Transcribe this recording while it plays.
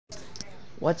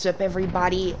What's up,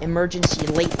 everybody? Emergency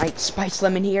late night Spice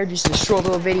Lemon here, just a short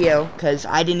little video, because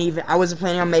I wasn't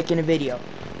planning on making a video.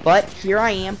 But here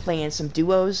I am playing some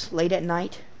duos late at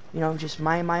night, you know, just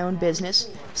my own business.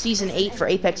 Season 8 for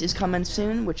Apex is coming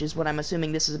soon, which is what I'm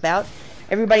assuming this is about.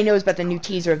 Everybody knows about the new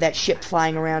teaser of that ship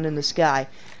flying around in the sky.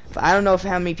 But I don't know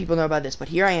how many people know about this, but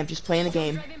here I am just playing the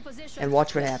game, and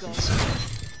watch what happens.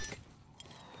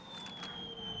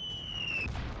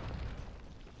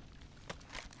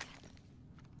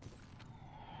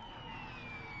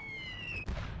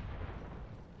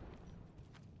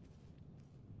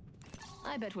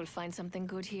 I bet we'll find something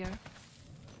good here.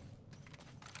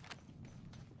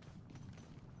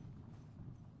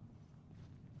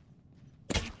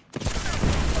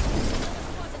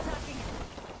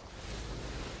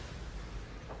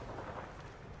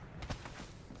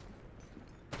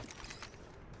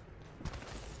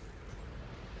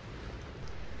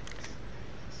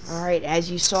 Alright,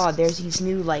 as you saw, there's these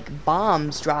new, like,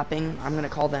 bombs dropping. I'm gonna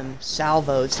call them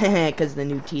salvos, because the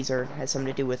new teaser has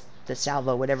something to do with the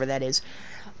salvo, whatever that is.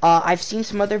 I've seen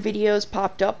some other videos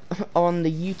popped up on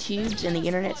the YouTubes and the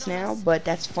internets now, but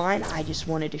that's fine. I just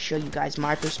wanted to show you guys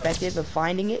my perspective of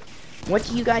finding it. What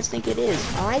do you guys think it is?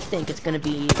 I think it's gonna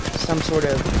be some sort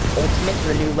of ultimate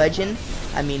for the new legend.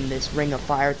 I mean, this Ring of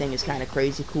Fire thing is kind of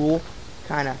crazy cool.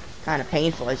 Kind of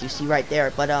painful, as you see right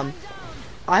there, but,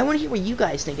 I want to hear what you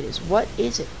guys think it is. What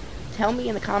is it? Tell me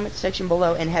in the comments section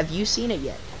below, and have you seen it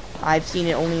yet? I've seen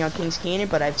it only on King's Canyon,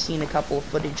 but I've seen a couple of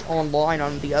footage online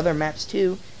on the other maps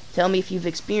too. Tell me if you've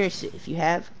experienced it. If you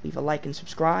have, leave a like and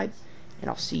subscribe, and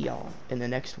I'll see y'all in the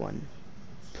next one.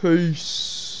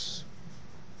 Peace.